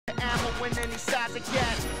in any size of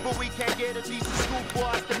cat, but we can't get a decent scoop for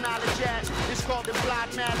us to knowledge at. It's called the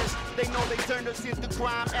block malice. They know they turned us into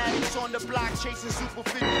crime addicts on the block chasing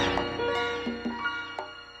superficial.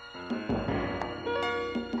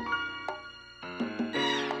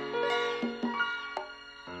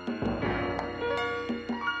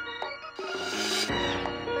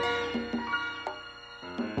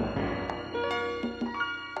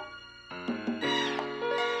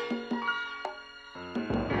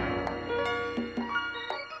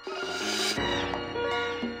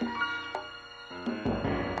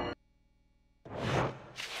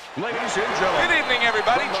 Ladies and gentlemen. Good evening,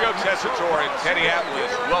 everybody. Joe Tessitore and Teddy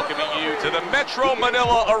Atlas welcoming you to the Metro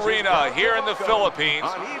Manila Arena here in the Philippines.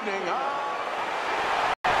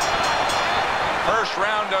 First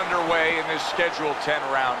round underway in this scheduled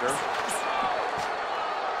 10-rounder.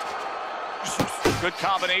 Good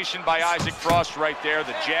combination by Isaac Frost right there.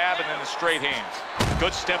 The jab and then the straight hands.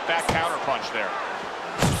 Good step back counter punch there.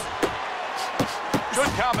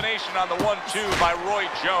 Good combination on the 1-2 by Roy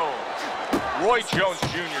Jones. Roy Jones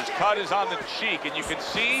Jr.'s cut is on the cheek, and you can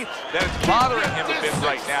see that it's bothering him a bit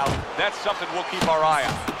right now. That's something we'll keep our eye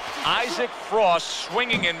on. Isaac Frost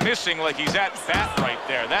swinging and missing like he's at bat right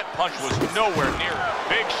there. That punch was nowhere near it.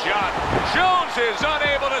 Big shot. Jones is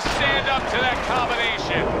unable to stand up to that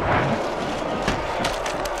combination.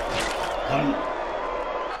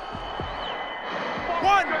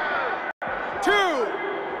 One, two.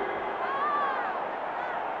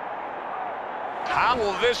 How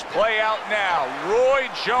will this play out now? Roy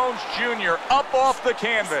Jones Jr. up off the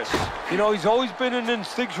canvas. You know, he's always been an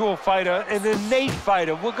instinctual fighter, an innate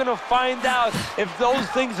fighter. We're going to find out if those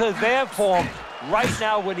things are there for him right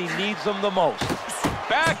now when he needs them the most.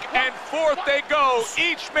 Back and forth they go,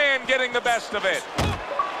 each man getting the best of it.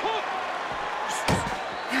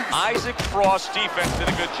 Isaac Frost's defense did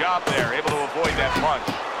a good job there, able to avoid that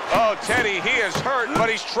punch. Oh, Teddy, he is hurt, but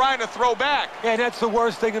he's trying to throw back. Yeah, that's the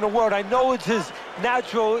worst thing in the world. I know it's his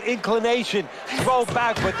natural inclination, throw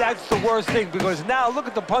back, but that's the worst thing because now look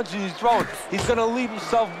at the punches he's throwing. He's going to leave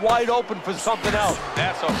himself wide open for something else.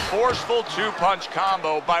 That's a forceful two-punch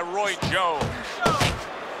combo by Roy Jones.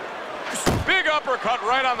 Big uppercut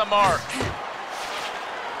right on the mark.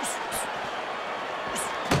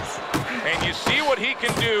 And you see what he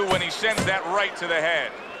can do when he sends that right to the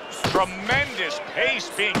head. Tremendous pace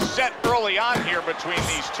being set early on here between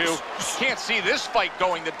these two. Can't see this fight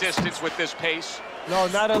going the distance with this pace. No,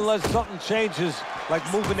 not unless something changes, like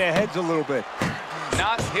moving their heads a little bit.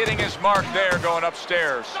 Not hitting his mark there going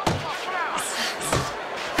upstairs.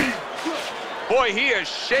 Boy, he is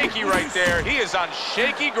shaky right there. He is on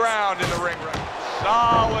shaky ground in the ring.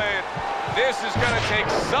 Solid. This is going to take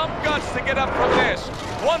some guts to get up from this.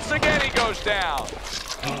 Once again, he goes down.